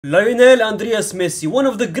Lionel Andreas Messi, one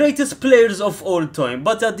of the greatest players of all time,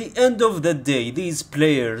 but at the end of the day, these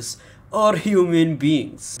players are human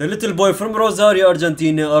beings. The little boy from Rosario,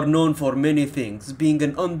 Argentina are known for many things, being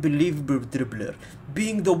an unbelievable dribbler,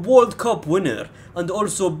 being the World Cup winner, and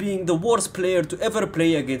also being the worst player to ever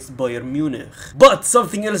play against Bayern Munich. But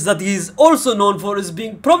something else that he is also known for is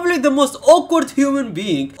being probably the most awkward human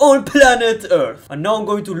being on planet Earth. And now I'm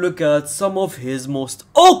going to look at some of his most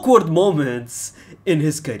awkward moments in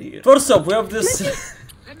his career. First up, we have this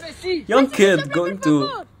young kid going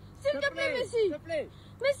to...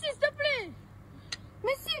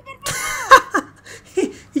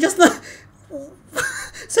 he just not...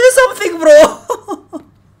 Say something, bro!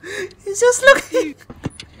 He's just looking...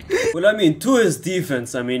 Well, I mean, to his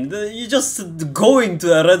defense, I mean, you're just going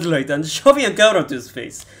to a red light and shoving a camera to his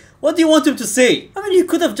face. What do you want him to say? I mean, he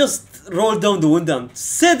could have just rolled down the window and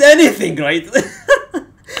said anything, right?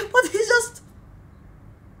 But he just...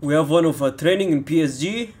 We have one of our training in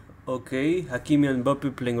PSG. Okay, Hakimi and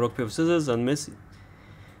Mbappe playing rock, paper, scissors, and Messi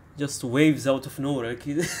just waves out of nowhere.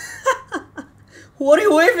 What are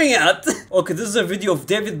you waving at? Okay, this is a video of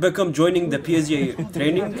David Beckham joining the PSG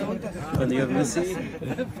training. And you have Messi.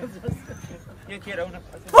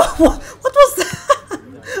 What was that?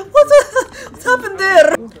 What happened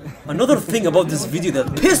there? Another thing about this video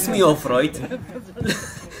that pissed me off, right?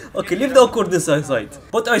 Okay, leave the awkwardness aside.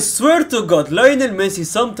 But I swear to God, Lionel Messi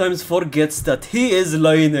sometimes forgets that he is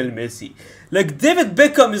Lionel Messi. Like, David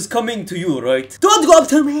Beckham is coming to you, right? Don't go up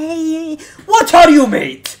to him, hey, what are you,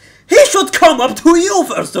 mate? He should come up to you,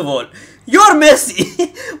 first of all. You're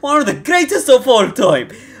Messi, one of the greatest of all time.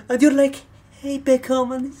 And you're like, hey,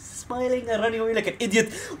 Beckham, and he's smiling and running away like an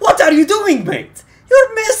idiot. What are you doing, mate? You're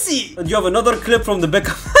Messi. And you have another clip from the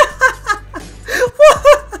Beckham.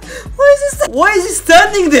 Why is he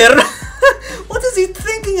standing there? What is he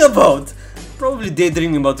thinking about? Probably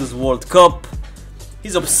daydreaming about his World Cup.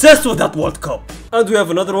 He's obsessed with that World Cup. And we have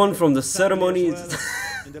another one from the ceremony. In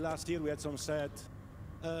the last year we had some sadly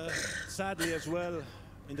as well.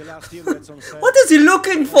 In the last year we had some sad. What is he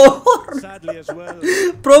looking for? Sadly as well.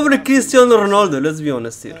 Probably Cristiano Ronaldo, let's be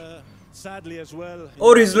honest here. Sadly as well.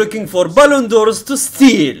 Or he's looking for Ballon d'Ors to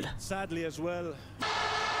steal. Sadly as well.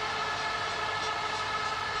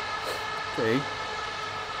 Okay.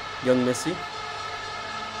 Young Messi.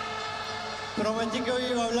 Prometí que hoy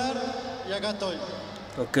iba a hablar y acá estoy.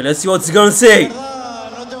 Okay, let's see what he's gonna say.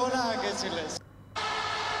 No tengo nada que decirles.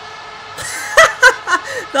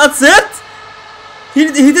 That's it? He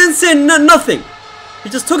didn't say nothing. He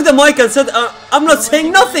just took the mic and said, I'm not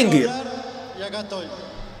saying nothing here. Y acá estoy.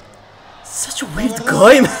 Such a weird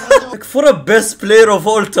guy, man. Like, for a best player of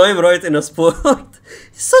all time, right, in a sport.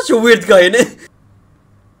 He's such a weird guy, innit?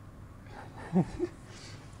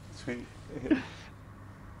 Sweet.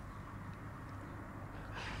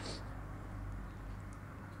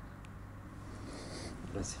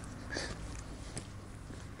 Gracias.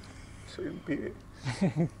 Soy un pibe.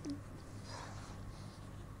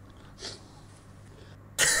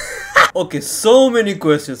 Okay, so many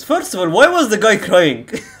questions. First of all, why was the guy crying?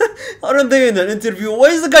 Aren't they in an interview? Why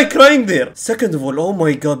is the guy crying there? Second of all, oh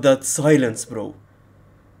my god, that silence, bro.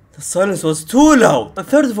 The silence was too loud. And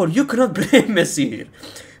third of all, you cannot blame Messi here.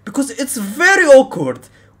 Because it's very awkward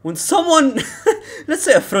when someone, let's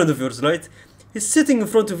say a friend of yours, right? He's sitting in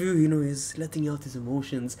front of you, you know, he's letting out his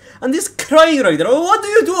emotions. And he's crying right there. Oh, what do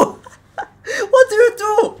you do? What do you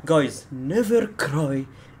do? Guys, never cry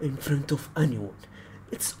in front of anyone.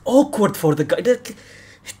 It's awkward for the guy.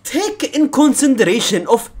 Take in consideration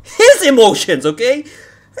of his emotions, okay?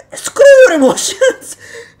 Screw your emotions.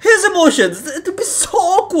 His emotions. It would be so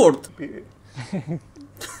awkward.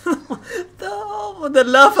 The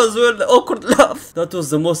laugh as well, the awkward laugh. That was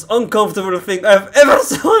the most uncomfortable thing I've ever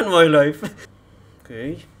saw in my life.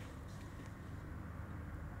 Okay.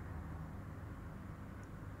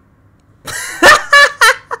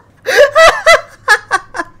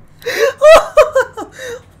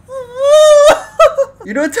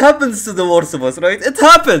 You know, it happens to the worst of us, right? It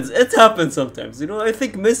happens sometimes. You know, I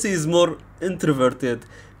think Messi is more introverted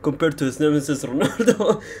compared to his nemesis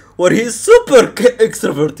Ronaldo, where he is super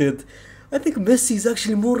extroverted. I think Messi is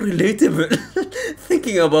actually more relatable.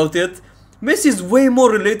 Thinking about it, Messi is way more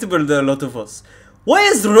relatable than a lot of us. Why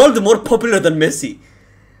is Ronaldo more popular than Messi?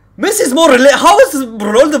 Messi is more how is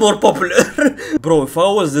Ronaldo more popular? Bro, if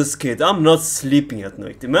I was this kid, I'm not sleeping at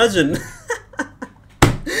night. Imagine.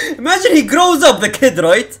 Imagine he grows up, the kid,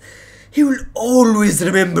 right? He will always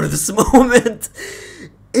remember this moment.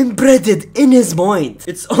 Embedded in his mind.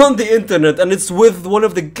 It's on the internet and it's with one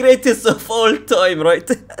of the greatest of all time, right?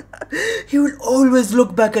 He will always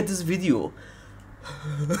look back at this video.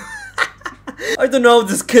 I don't know how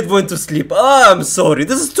this kid went to sleep. I'm sorry.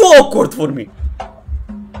 This is too awkward for me.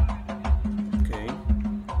 Okay.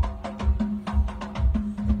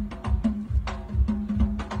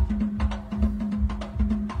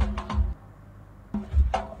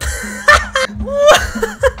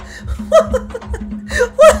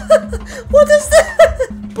 What is that?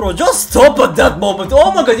 Bro, just stop at that moment.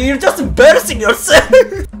 Oh my god, you're just embarrassing yourself.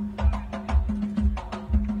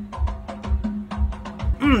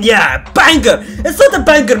 Yeah, banger! It's not a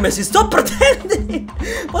banger, Messi, stop pretending!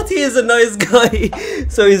 But he is a nice guy,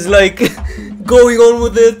 so he's like going on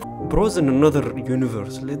with it. Bro's in another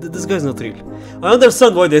universe. This guy's not real. I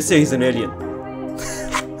understand why they say he's an alien.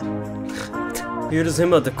 Here's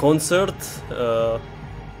him at the concert.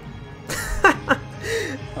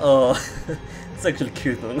 Oh, it's actually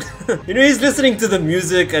cute, man. You know, he's listening to the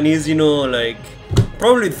music and he's, you know, like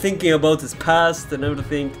probably thinking about his past and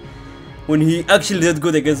everything. When he actually did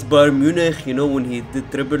good against Bayern Munich, you know, when he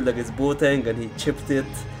did dribble against Boateng and he chipped it.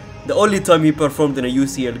 The only time he performed in a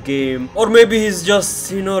UCL game. Or maybe he's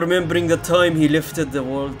just, you know, remembering the time he lifted the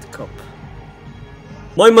World Cup.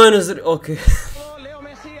 My man is... okay. Leo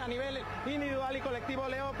Messi a nivel individual y colectivo.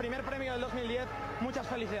 Leo, primer premio del 2010. Muchas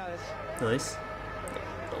felicidades. Nice.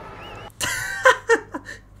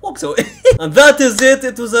 Walks away. And that is it.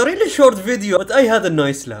 It was a really short video, but I had a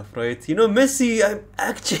nice laugh, right? You know, Messi, I'm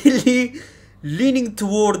actually leaning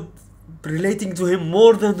toward relating to him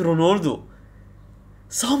more than Ronaldo.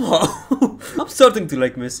 Somehow. I'm starting to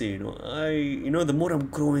like Messi, you know, the more I'm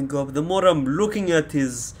growing up, the more I'm looking at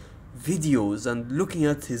his videos and looking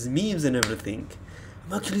at his memes and everything.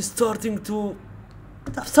 I'm actually starting to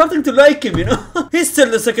like him, you know. He's still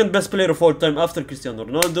the second best player of all time after Cristiano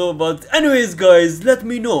Ronaldo. But anyways, guys, let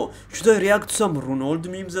me know. Should I react to some Ronaldo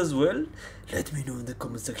memes as well? Let me know in the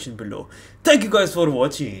comment section below. Thank you guys for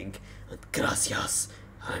watching. And gracias,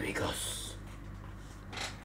 amigos.